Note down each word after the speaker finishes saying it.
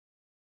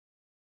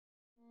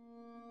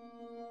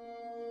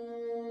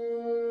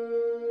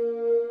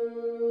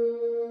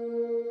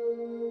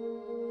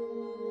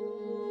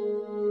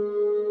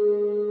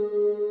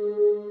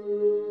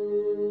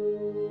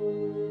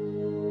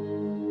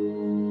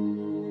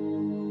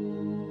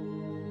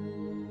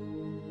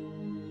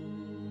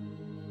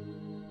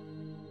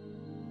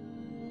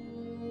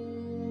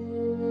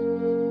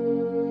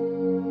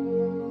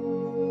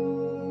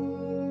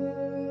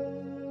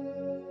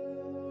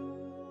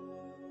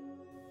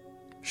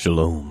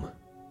Shalom,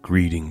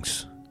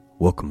 greetings,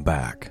 welcome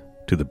back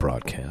to the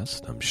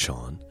broadcast. I'm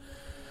Sean.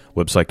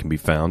 Website can be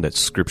found at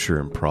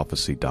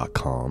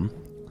scriptureandprophecy.com.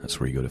 That's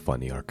where you go to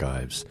find the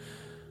archives.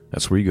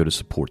 That's where you go to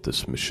support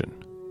this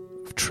mission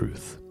of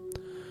truth.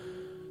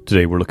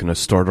 Today we're looking to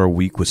start our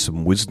week with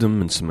some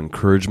wisdom and some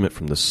encouragement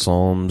from the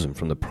Psalms and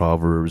from the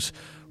Proverbs.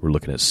 We're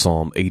looking at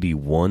Psalm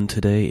 81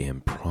 today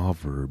and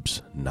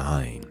Proverbs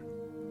 9.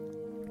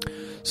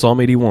 Psalm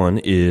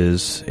 81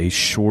 is a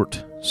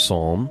short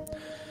psalm.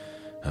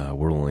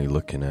 We're only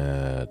looking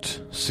at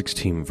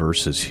 16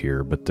 verses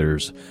here, but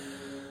there's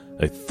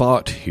a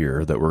thought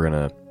here that we're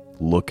going to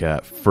look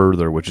at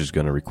further, which is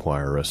going to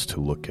require us to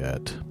look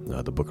at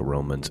the book of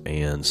Romans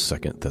and 2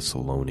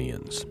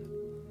 Thessalonians.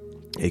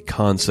 A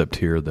concept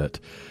here that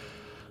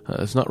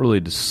is not really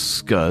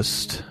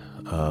discussed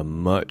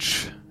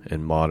much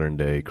in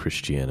modern-day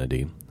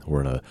Christianity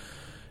or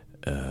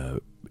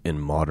in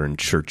modern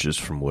churches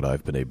from what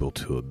I've been able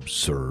to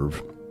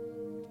observe,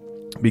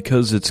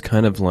 because it's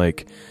kind of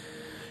like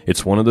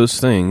it's one of those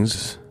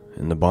things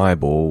in the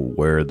Bible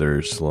where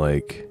there's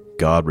like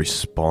God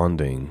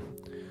responding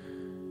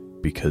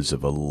because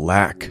of a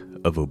lack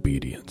of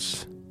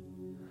obedience.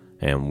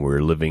 And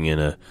we're living in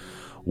a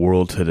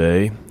world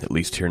today, at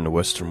least here in the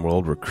Western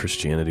world, where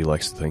Christianity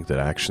likes to think that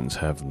actions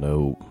have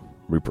no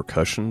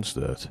repercussions,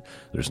 that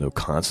there's no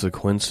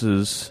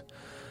consequences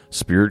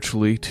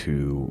spiritually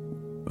to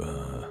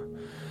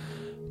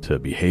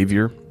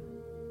behavior.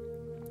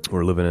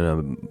 We're living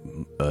in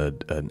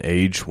an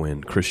age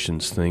when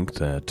Christians think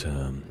that,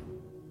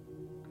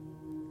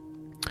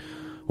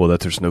 that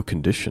there's no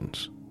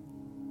conditions.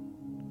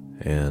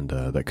 And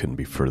that couldn't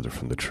be further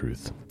from the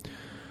truth.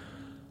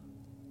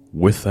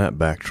 With that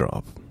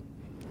backdrop,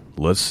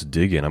 let's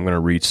dig in. I'm going to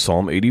read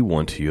Psalm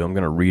 81 to you. I'm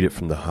going to read it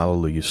from the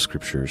Hallelujah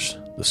Scriptures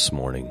this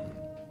morning.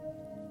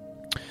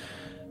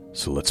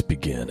 So let's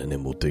begin, and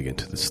then we'll dig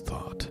into this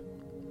thought.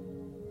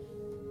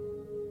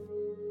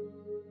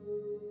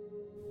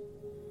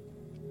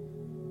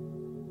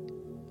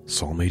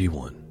 Psalm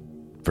 81,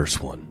 verse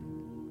 1.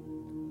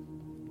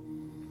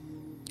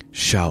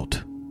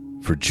 Shout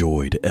for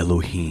joy to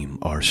Elohim,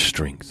 our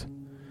strength.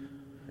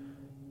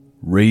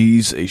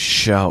 Raise a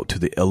shout to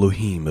the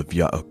Elohim of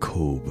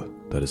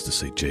Yaakov, that is to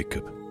say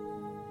Jacob.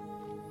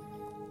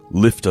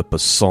 Lift up a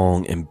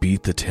song and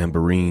beat the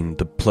tambourine,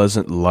 the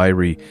pleasant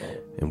lyre,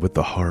 and with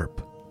the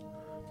harp.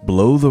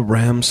 Blow the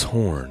ram's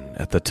horn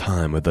at the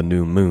time of the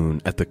new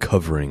moon, at the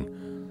covering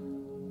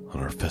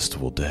on our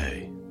festival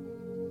day.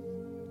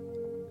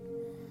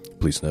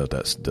 Please note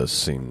that does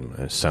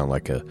sound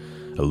like a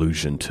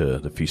allusion to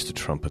the Feast of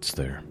Trumpets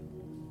there.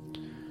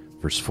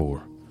 Verse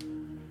 4.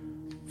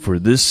 For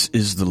this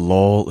is the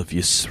law of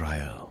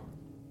Israel,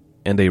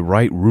 and a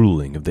right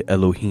ruling of the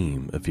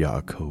Elohim of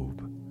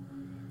Yaakov.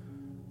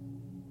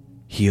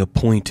 He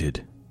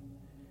appointed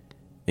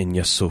in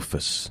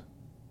Yaasoph,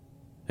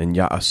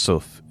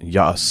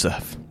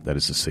 that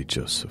is to say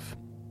Joseph,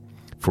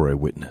 for a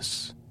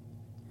witness.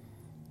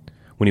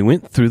 When he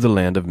went through the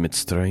land of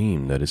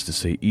Mitzrayim, that is to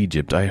say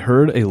Egypt, I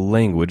heard a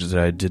language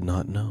that I did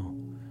not know.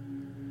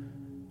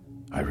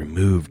 I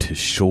removed his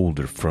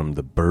shoulder from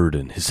the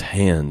burden. His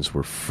hands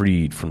were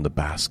freed from the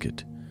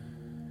basket.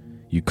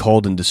 You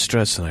called in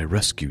distress, and I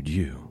rescued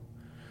you.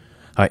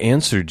 I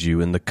answered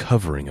you in the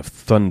covering of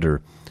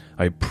thunder.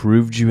 I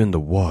proved you in the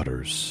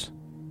waters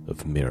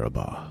of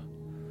Meribah.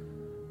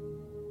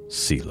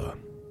 Selah.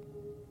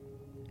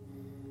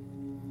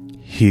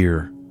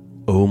 Hear,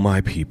 O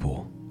my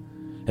people,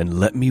 and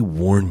let me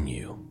warn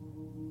you,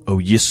 O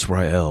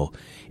Yisrael,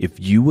 if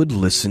you would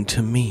listen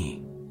to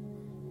me.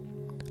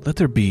 Let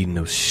there be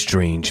no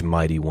strange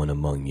mighty one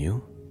among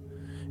you,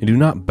 and do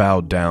not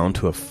bow down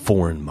to a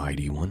foreign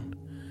mighty one.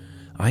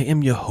 I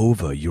am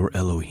Jehovah your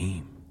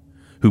Elohim,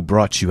 who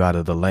brought you out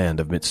of the land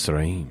of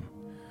Mitzrayim.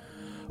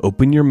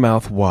 Open your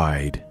mouth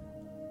wide,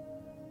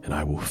 and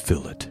I will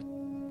fill it.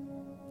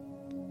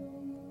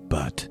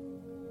 But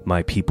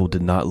my people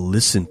did not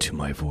listen to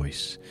my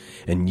voice,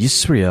 and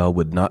Yisrael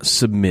would not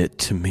submit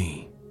to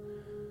me.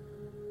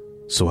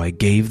 So I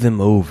gave them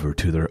over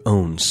to their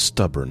own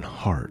stubborn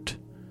heart,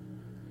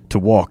 to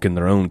walk in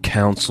their own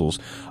counsels.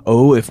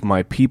 Oh, if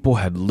my people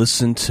had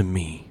listened to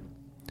me,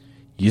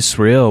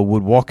 Yisrael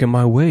would walk in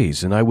my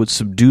ways, and I would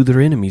subdue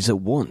their enemies at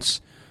once,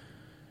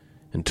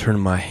 and turn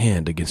my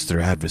hand against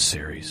their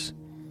adversaries.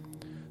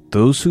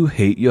 Those who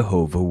hate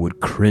Jehovah would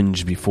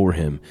cringe before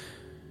him,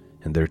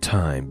 and their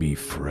time be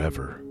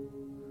forever.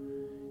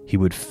 He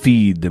would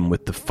feed them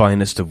with the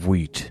finest of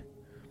wheat,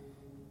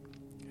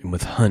 and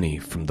with honey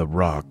from the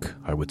rock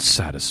I would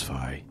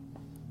satisfy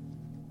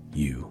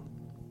you.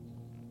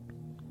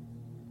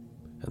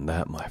 And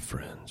that, my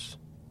friends,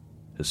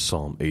 is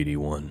Psalm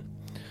 81.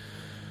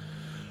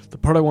 The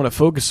part I want to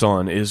focus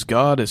on is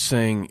God is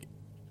saying,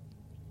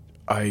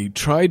 I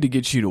tried to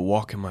get you to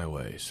walk in my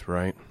ways,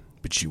 right?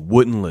 But you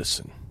wouldn't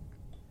listen.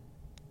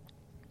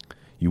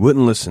 You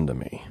wouldn't listen to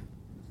me.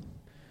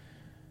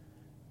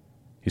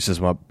 He says,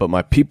 but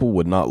my people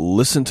would not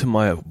listen to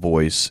my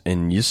voice,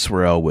 and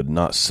Yisrael would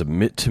not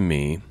submit to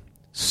me.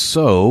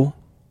 So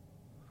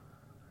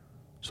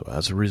So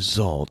as a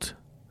result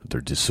of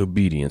their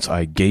disobedience,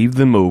 I gave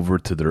them over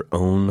to their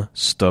own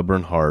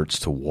stubborn hearts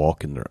to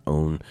walk in their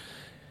own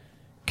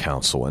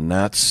counsel. And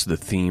that's the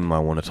theme I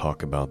want to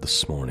talk about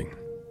this morning.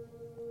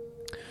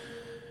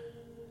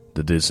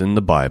 That is in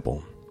the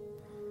Bible.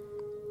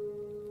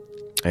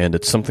 And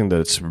it's something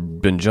that's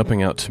been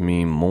jumping out to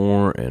me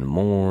more and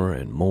more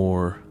and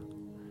more.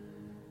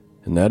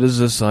 And that is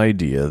this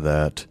idea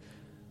that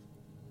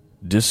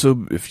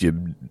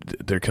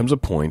there comes a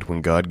point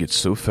when God gets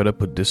so fed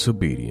up with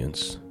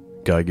disobedience,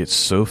 God gets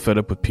so fed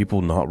up with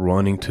people not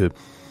wanting to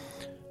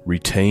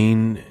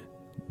retain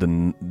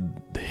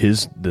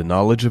the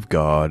knowledge of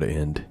God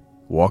and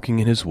walking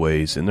in His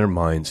ways in their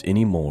minds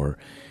anymore,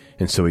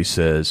 and so He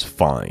says,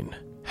 fine,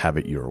 have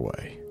it your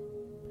way.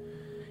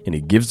 And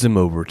He gives them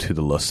over to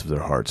the lust of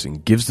their hearts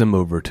and gives them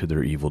over to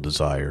their evil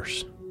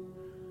desires,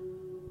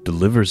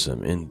 delivers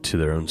them into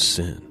their own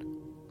sin.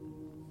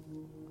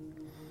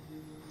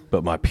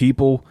 But my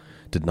people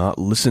did not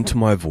listen to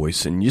my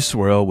voice, and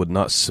Yisrael would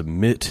not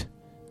submit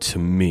to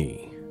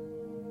me.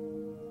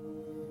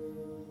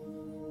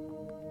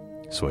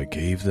 So I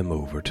gave them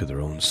over to their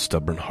own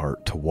stubborn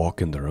heart to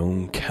walk in their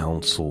own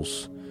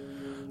counsels.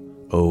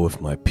 Oh,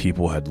 if my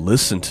people had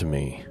listened to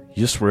me,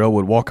 Yisrael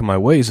would walk in my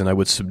ways, and I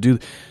would subdue.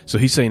 So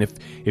he's saying,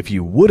 if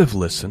you would have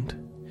listened,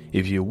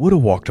 if you would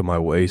have walked in my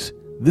ways,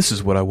 this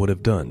is what I would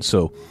have done.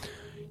 So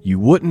you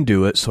wouldn't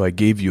do it, so I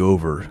gave you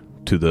over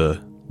to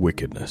the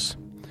wickedness.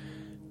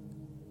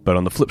 But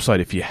on the flip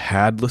side, if you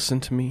had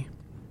listened to me,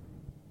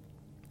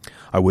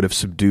 I would have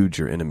subdued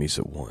your enemies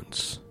at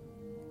once.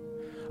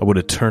 I would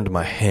have turned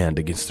my hand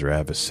against their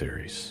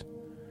adversaries.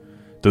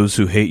 Those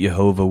who hate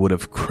Jehovah would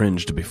have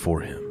cringed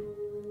before Him,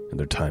 and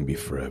their time be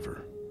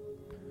forever.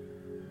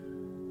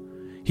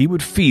 He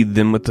would feed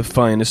them with the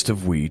finest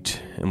of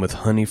wheat, and with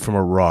honey from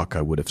a rock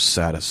I would have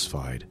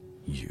satisfied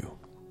you.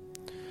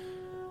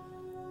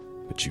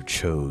 But you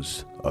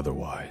chose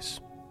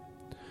otherwise.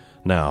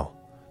 Now,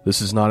 this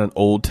is not an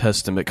Old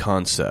Testament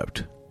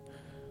concept.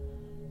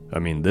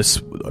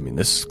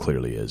 This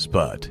clearly is,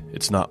 but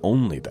it's not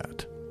only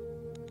that.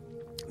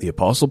 The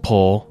Apostle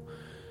Paul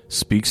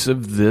speaks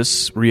of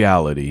this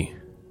reality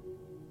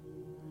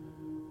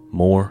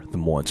more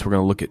than once. We're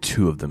going to look at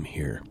two of them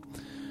here.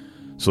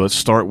 So let's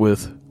start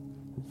with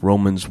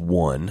Romans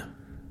 1,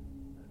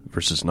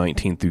 verses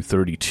 19 through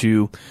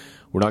 32.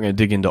 We're not going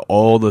to dig into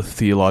all the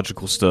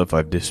theological stuff.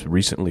 I've just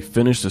recently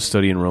finished a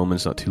study in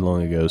Romans not too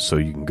long ago, so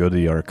you can go to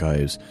the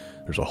archives.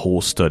 There's a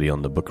whole study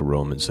on the book of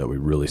Romans that we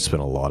really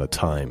spent a lot of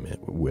time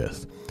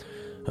with.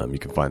 You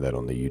can find that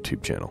on the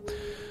YouTube channel.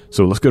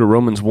 So let's go to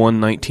Romans 1,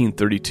 19,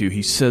 32.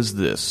 He says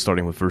this,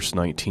 starting with verse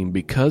 19,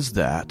 because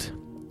that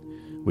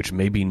which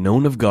may be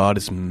known of God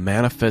is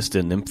manifest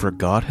in them, for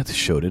God hath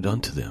showed it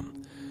unto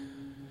them.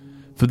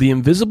 For the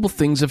invisible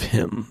things of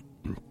Him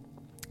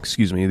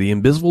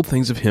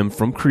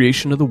from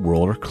creation of the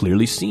world are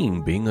clearly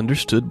seen, being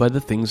understood by the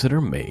things that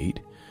are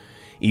made,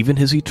 even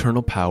His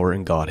eternal power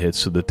and Godhead,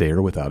 so that they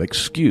are without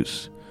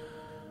excuse.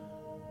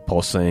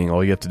 Paul's saying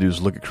all you have to do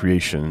is look at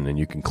creation and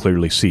you can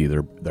clearly see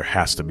there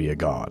has to be a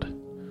God.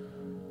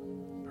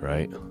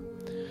 Right?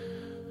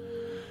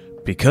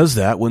 Because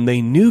that when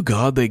they knew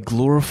God, they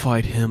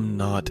glorified Him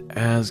not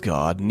as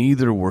God,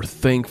 neither were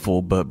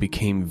thankful, but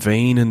became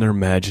vain in their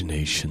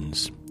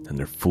imaginations, and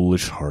their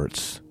foolish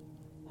hearts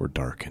were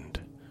darkened.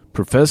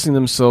 Professing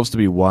themselves to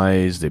be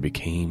wise, they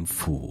became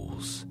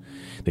fools.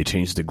 They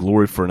changed the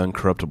glory for an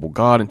uncorruptible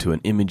God into an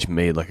image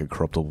made like a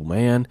corruptible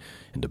man,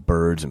 into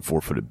birds and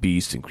four-footed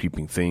beasts and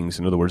creeping things.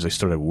 In other words, they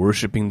started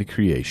worshiping the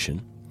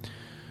creation.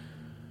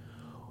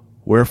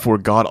 Wherefore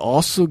God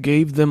also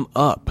gave them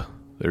up.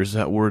 There's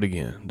that word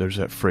again. There's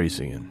that phrase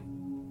again.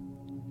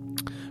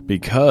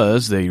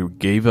 Because they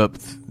gave up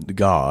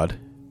God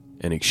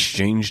and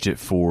exchanged it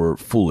for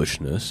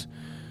foolishness.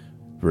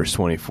 Verse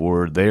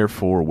 24,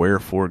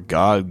 wherefore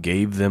God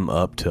gave them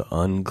up to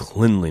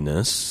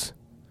uncleanliness.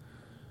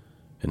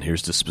 And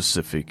here's the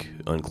specific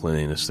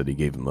uncleanliness that He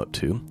gave them up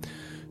to.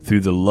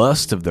 Through the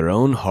lust of their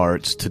own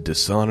hearts, to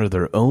dishonor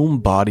their own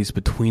bodies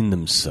between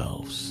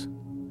themselves.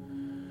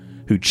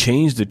 Who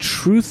changed the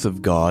truth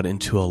of God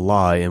into a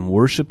lie, and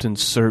worshipped and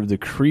served the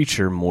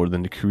creature more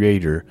than the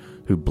Creator,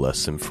 who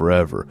blessed Him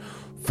forever.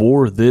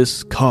 For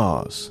this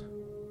cause,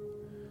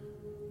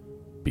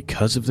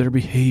 because of their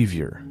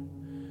behavior,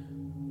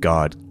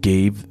 God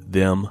gave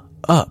them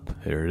up,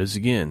 there it is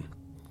again,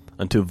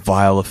 unto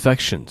vile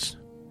affections.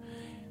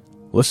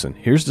 Listen,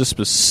 here's the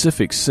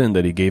specific sin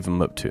that He gave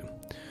them up to.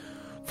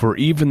 For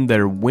even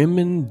their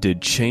women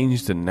did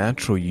change the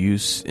natural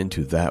use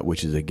into that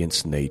which is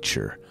against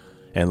nature.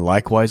 And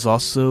likewise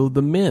also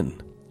the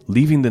men,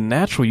 leaving the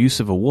natural use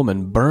of a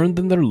woman, burned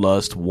in their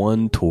lust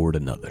one toward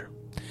another.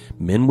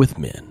 Men with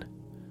men,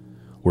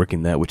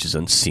 working that which is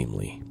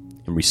unseemly,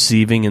 and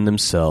receiving in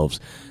themselves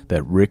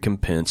that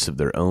recompense of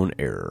their own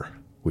error,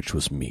 which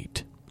was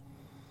meet.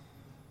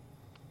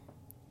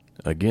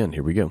 Again,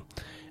 here we go.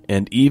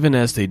 And even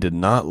as they did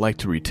not like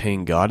to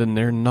retain God in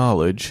their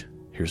knowledge,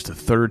 here's the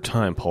third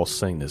time Paul's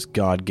saying this,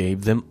 God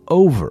gave them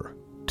over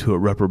to a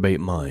reprobate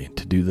mind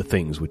to do the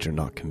things which are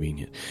not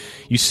convenient.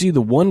 You see,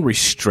 the one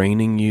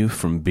restraining you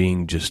from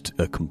being just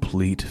a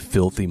complete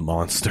filthy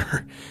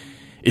monster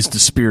is the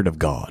Spirit of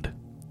God,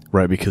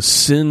 right? Because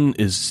sin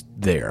is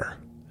there.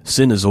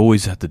 Sin is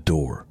always at the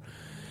door.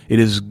 It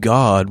is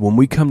God, when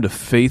we come to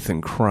faith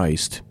in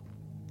Christ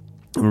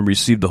and we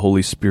receive the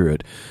Holy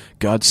Spirit,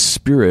 God's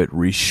Spirit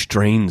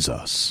restrains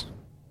us.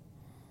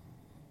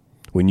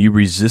 When you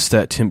resist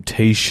that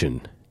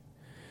temptation,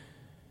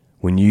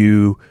 when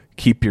you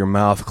keep your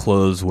mouth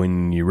closed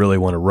when you really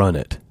want to run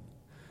it,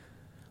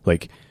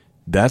 like,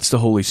 that's the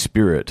Holy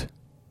Spirit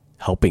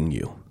helping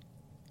you.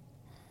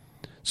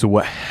 So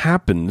what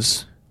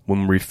happens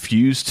when we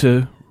refuse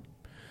to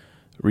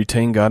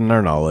retain God in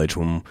our knowledge,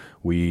 when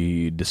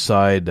we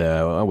decide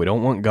we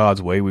don't want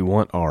God's way, we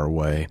want our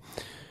way,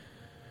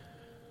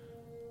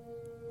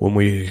 when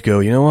we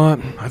go, you know what,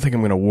 I think I'm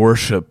going to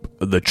worship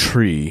the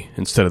tree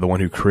instead of the one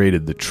who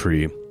created the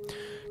tree,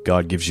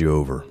 God gives you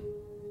over.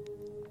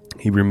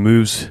 He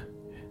removes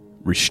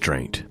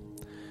restraint.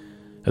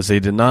 As they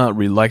did not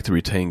like to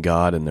retain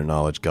God in their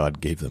knowledge, God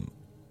gave them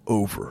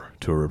over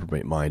to a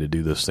reprobate mind to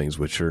do those things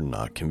which are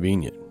not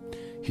convenient.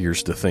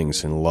 Here's the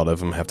things, and a lot of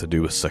them have to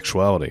do with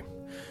sexuality.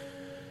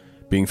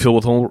 Being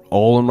filled with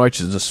all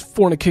unrighteousness,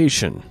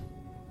 fornication.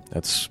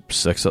 That's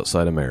sex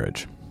outside of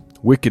marriage.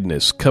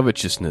 Wickedness,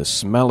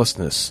 covetousness,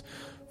 maliceness,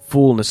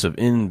 fullness of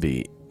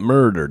envy,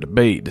 murder,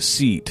 debate,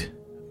 deceit,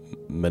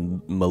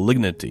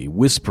 malignity,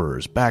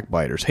 whisperers,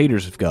 backbiters,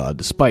 haters of God,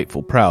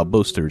 despiteful, proud,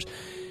 boasters,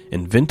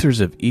 inventors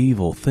of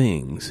evil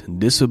things,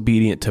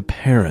 disobedient to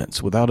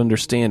parents, without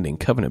understanding,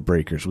 covenant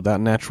breakers,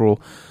 without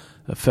natural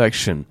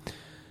affection,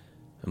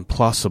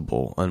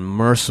 implacable,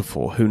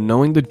 unmerciful, who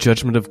knowing the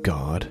judgment of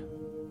God,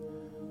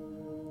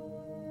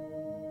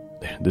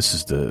 this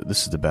is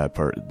the bad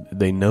part.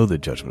 They know the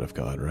judgment of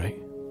God, right?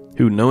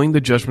 Who knowing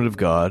the judgment of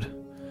God,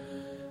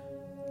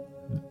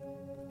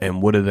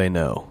 and what do they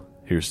know?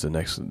 Here's the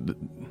next.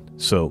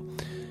 So,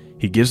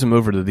 he gives them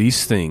over to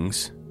these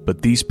things,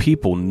 but these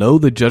people know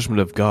the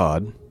judgment of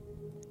God,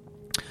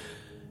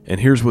 and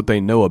here's what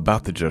they know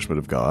about the judgment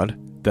of God,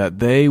 that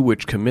they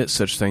which commit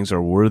such things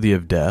are worthy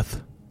of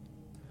death,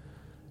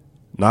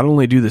 not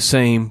only do the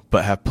same,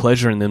 but have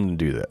pleasure in them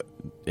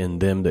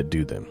that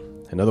do them.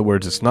 In other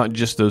words, it's not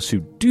just those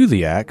who do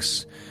the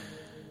acts.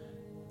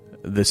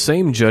 The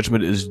same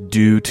judgment is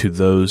due to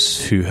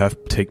those who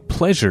take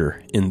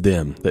pleasure in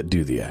them that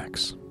do the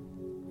acts.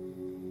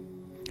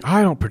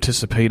 I don't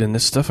participate in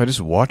this stuff. I just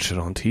watch it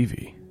on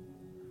TV.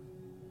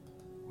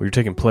 Well, you're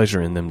taking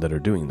pleasure in them that are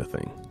doing the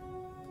thing.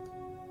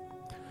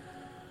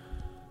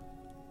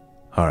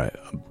 All right,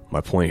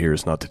 my point here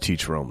is not to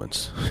teach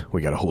Romans.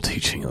 We got a whole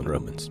teaching on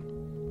Romans.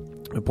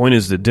 The point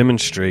is to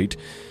demonstrate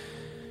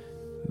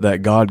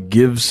that God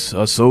gives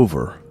us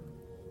over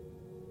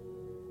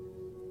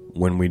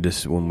when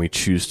we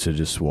choose to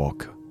just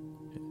walk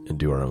and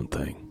do our own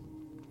thing.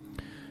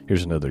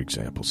 Here's another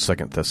example, 2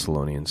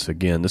 Thessalonians.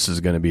 Again, this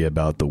is going to be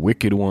about the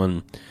wicked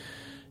one.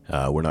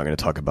 We're not going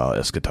to talk about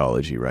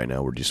eschatology right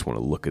now. We just want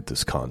to look at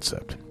this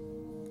concept.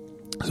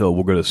 So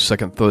we'll go to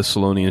 2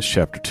 Thessalonians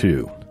chapter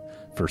 2,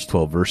 first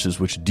 12 verses,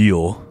 which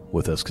deal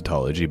with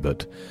eschatology,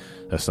 but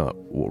that's not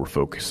what we're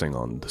focusing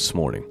on this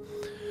morning.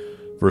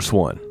 Verse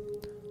 1.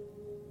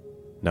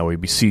 Now we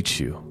beseech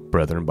you,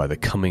 brethren, by the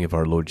coming of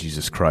our Lord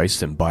Jesus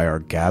Christ, and by our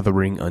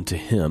gathering unto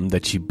him,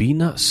 that ye be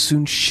not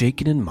soon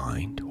shaken in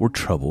mind, or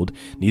troubled,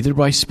 neither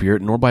by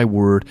spirit, nor by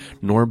word,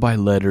 nor by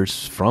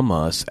letters from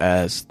us,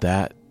 as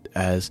that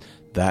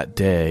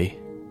day,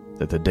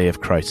 that the day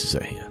of Christ is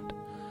at hand.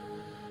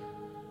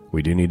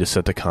 We do need to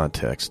set the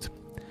context.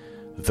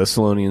 The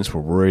Thessalonians were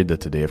worried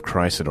that the day of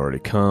Christ had already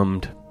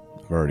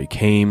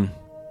came.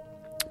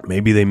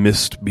 Maybe they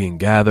missed being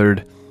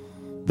gathered,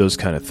 those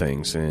kind of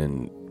things,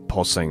 and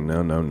Paul's saying,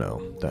 no,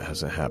 that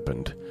hasn't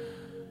happened.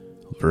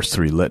 Verse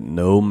 3, let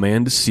no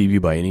man deceive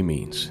you by any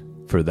means,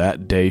 for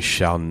that day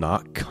shall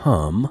not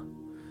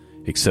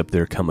come, except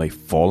there come a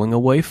falling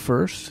away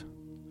first.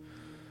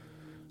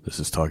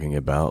 This is talking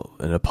about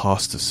an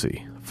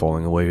apostasy,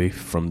 falling away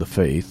from the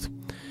faith,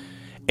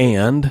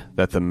 and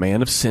that the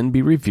man of sin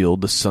be revealed,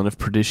 the son of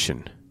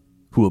perdition,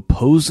 who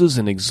opposes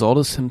and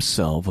exalteth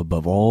himself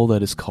above all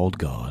that is called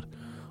God,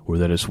 or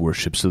that is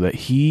worshipped, so that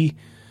he,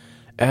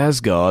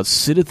 as God,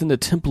 sitteth in the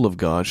temple of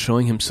God,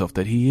 showing himself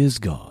that he is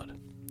God.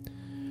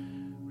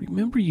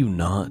 Remember you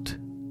not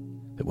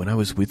that when I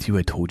was with you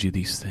I told you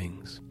these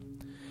things?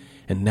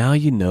 And now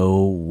you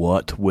know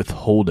what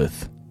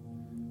withholdeth,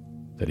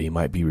 that he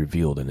might be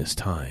revealed in his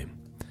time.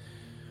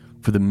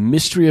 For the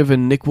mystery of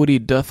iniquity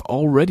doth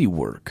already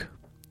work,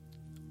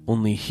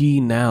 only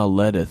he now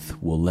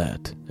will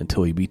let,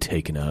 until he be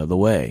taken out of the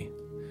way.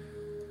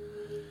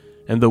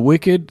 And the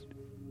wicked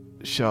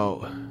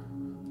shall...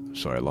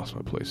 Sorry, I lost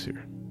my place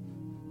here.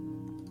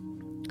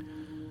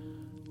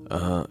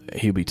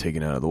 He'll be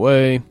taken out of the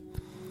way,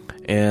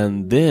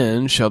 and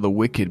then shall the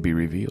wicked be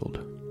revealed,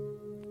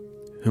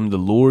 whom the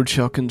Lord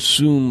shall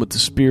consume with the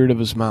spirit of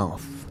his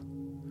mouth,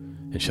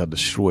 and shall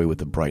destroy with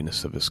the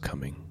brightness of his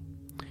coming.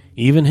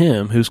 even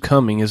him whose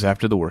coming is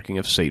after the working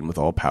of Satan with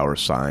all power,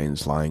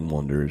 signs, lying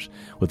wonders,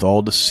 with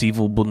all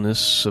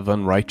deceivableness of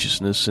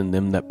unrighteousness in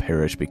them that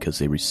perish, because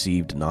they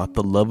received not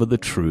the love of the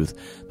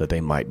truth, that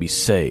they might be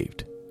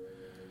saved.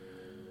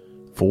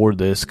 For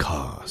this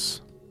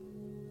cause.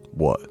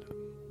 What?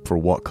 For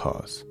what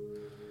cause?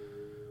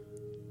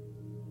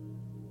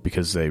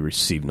 Because they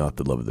received not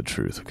the love of the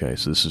truth. Okay,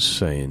 so this is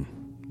saying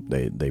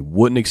they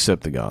wouldn't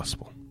accept the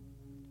gospel.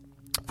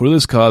 For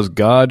this cause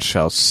God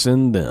shall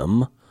send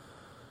them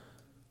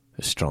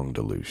a strong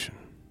delusion.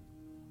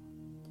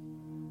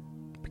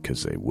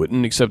 Because they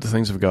wouldn't accept the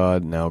things of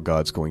God, now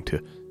God's going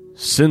to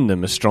send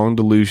them a strong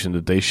delusion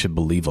that they should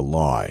believe a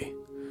lie,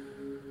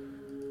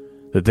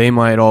 that they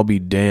might all be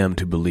damned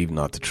who believe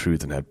not the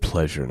truth and had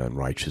pleasure in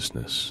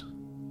unrighteousness.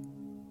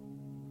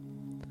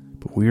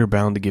 But we are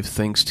bound to give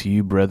thanks to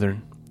you,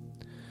 brethren,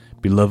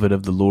 beloved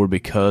of the Lord,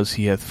 because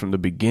he hath from the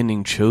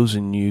beginning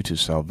chosen you to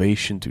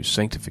salvation through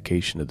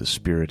sanctification of the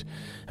Spirit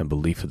and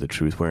belief of the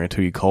truth,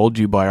 whereunto he called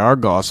you by our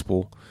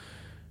gospel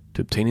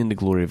to obtaining the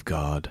glory of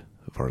God,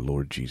 of our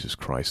Lord Jesus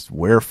Christ.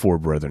 Wherefore,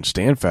 brethren,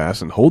 stand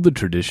fast and hold the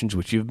traditions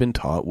which you have been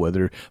taught,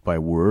 whether by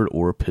word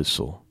or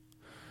epistle.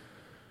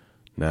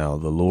 Now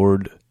the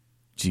Lord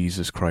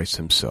Jesus Christ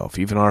himself,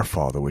 even our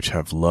Father, which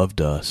hath loved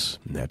us,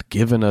 and hath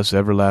given us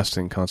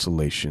everlasting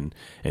consolation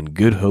and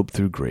good hope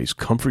through grace,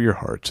 comfort your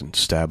hearts and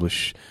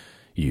establish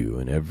you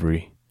in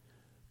every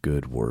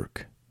good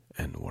work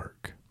and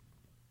work.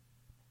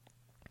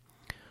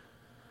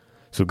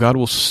 So God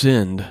will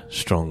send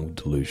strong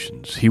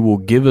delusions. He will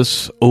give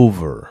us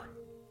over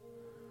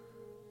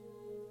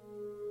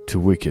to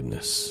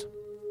wickedness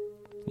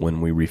when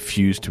we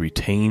refuse to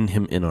retain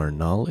him in our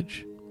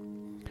knowledge,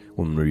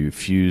 when we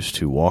refuse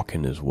to walk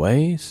in his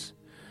ways,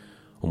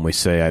 when we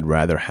say, I'd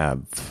rather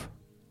have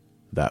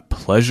that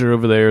pleasure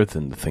over there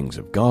than the things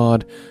of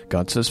God,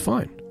 God says,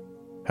 fine,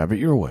 have it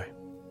your way.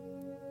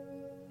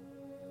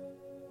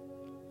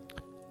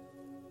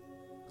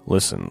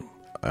 Listen,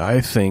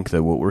 I think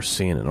that what we're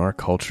seeing in our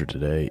culture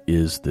today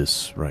is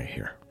this right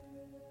here.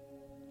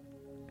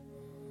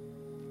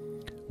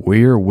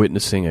 We are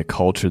witnessing a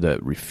culture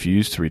that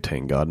refused to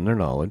retain God in their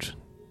knowledge,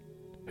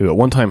 who at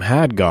one time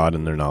had God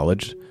in their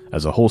knowledge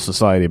as a whole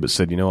society, but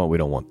said, you know what, we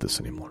don't want this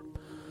anymore.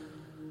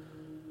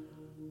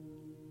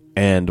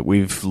 And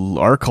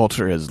our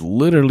culture has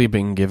literally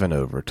been given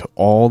over to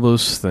all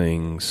those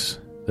things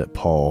that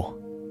Paul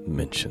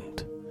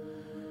mentioned.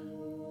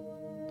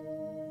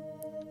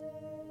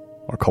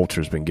 Our culture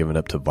has been given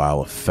up to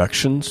vile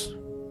affections,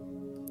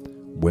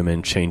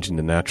 women changing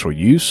the natural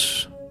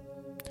use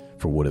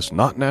for what is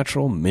not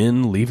natural,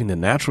 men leaving the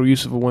natural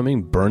use of a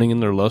woman, burning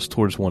in their lust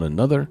towards one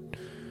another.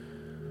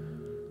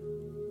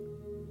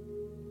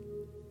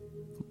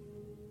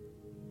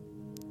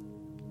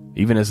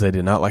 Even as they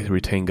did not like to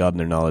retain God in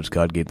their knowledge,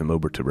 God gave them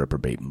over to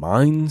reprobate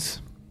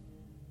minds,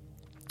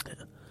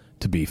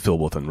 to be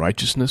filled with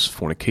unrighteousness,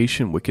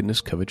 fornication,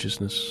 wickedness,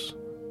 covetousness.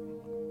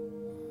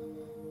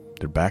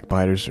 They're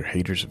backbiters, they're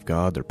haters of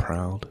God, they're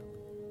proud.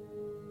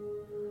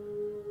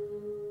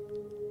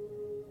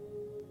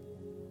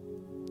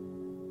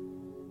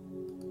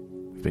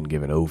 We've been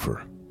given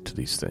over to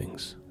these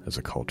things as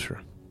a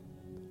culture.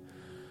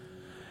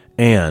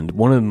 And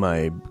one of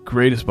my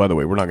greatest, by the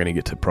way, we're not going to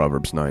get to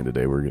Proverbs 9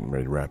 today, we're getting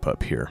ready to wrap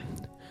up here.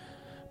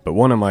 But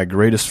one of my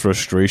greatest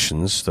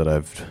frustrations that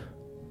I've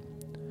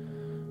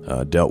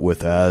dealt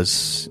with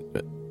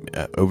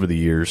over the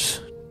years,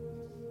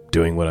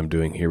 doing what I'm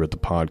doing here at the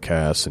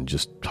podcast and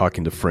just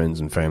talking to friends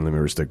and family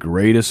members, the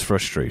greatest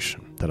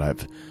frustration that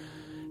I've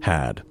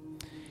had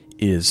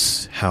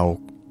is how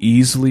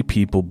easily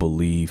people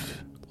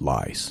believe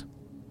lies.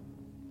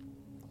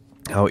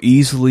 How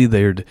easily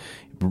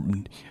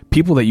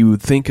people that you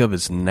would think of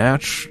as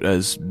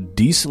as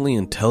decently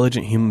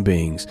intelligent human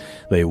beings,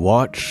 they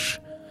watch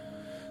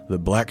the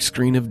black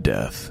screen of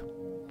death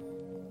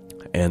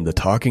and the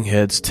talking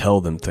heads tell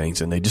them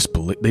things, and they just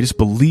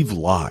believe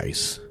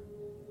lies.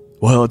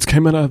 Well, it's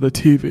coming out of the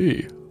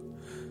TV.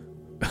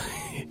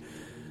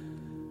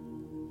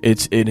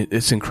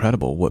 It's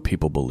incredible what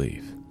people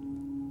believe.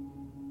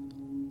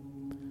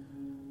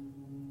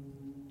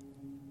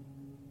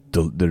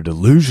 They're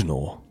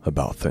delusional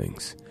about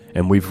things.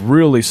 And we've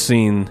really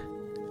seen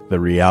the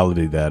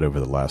reality of that over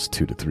the last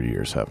 2 to 3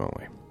 years, haven't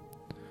we?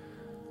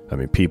 I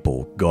mean,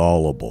 people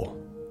gullible.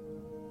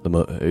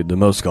 The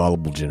most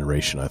gullible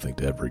generation, I think,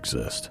 to ever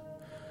exist.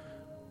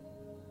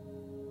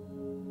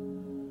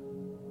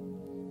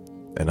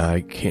 And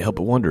I can't help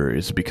but wonder,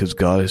 is it because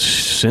God has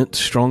sent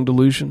strong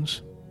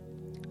delusions?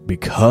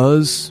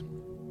 Because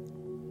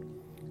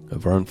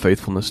of our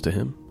unfaithfulness to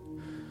him?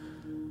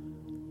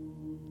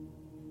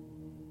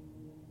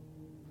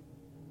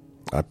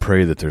 I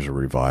pray that there's a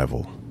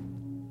revival.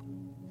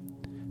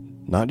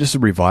 Not just a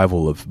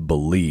revival of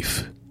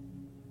belief,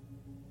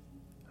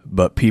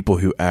 but people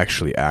who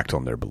actually act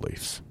on their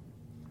beliefs.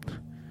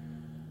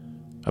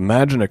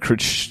 Imagine a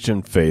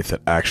Christian faith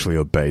that actually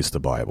obeys the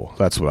Bible.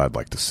 That's what I'd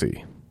like to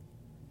see.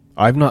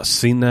 I've not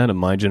seen that in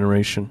my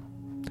generation.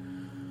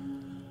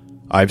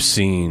 I've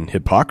seen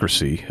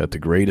hypocrisy at the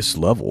greatest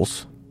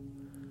levels.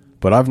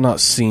 but I've not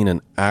seen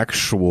an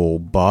actual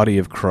body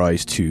of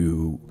Christ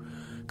who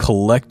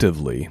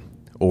collectively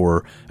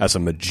or as a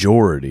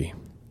majority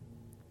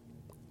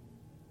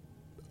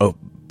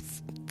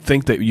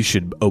think that you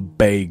should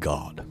obey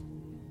God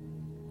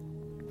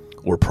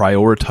or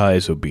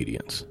prioritize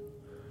obedience.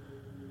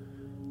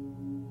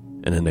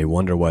 And then they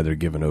wonder why they're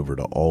given over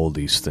to all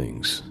these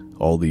things,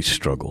 all these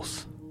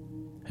struggles,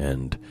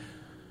 and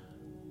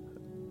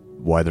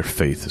why their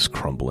faith is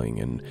crumbling,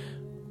 and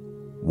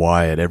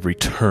why at every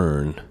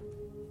turn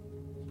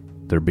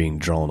they're being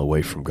drawn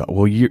away from God.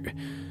 Well,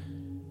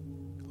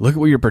 look at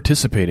what you're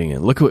participating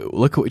in. Look at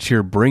what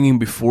you're bringing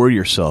before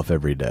yourself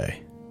every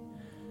day.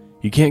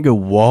 You can't go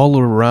wallow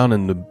around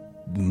in the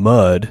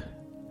mud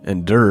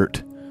and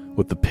dirt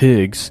with the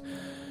pigs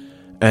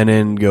and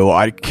then go,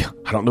 I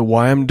don't know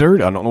why I'm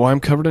dirty. I don't know why I'm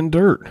covered in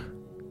dirt.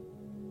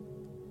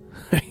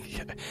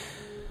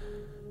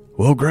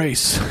 Well,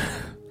 Grace.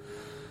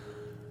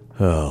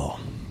 Oh.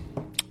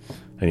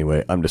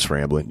 Anyway, I'm just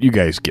rambling. You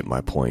guys get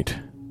my point,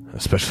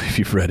 especially if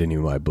you've read any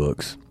of my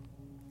books.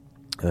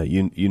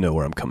 You know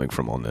where I'm coming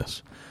from on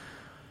this.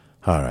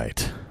 All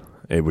right.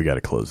 Hey, we got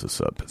to close this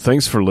up.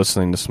 Thanks for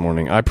listening this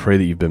morning. I pray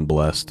that you've been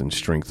blessed and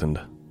strengthened,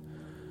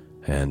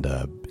 and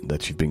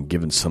that you've been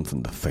given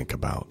something to think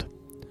about.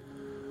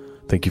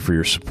 Thank you for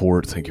your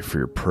support. Thank you for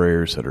your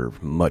prayers that are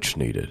much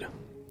needed.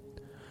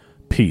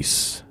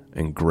 Peace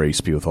and grace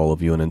be with all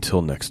of you, and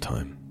until next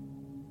time,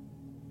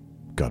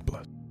 God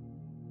bless.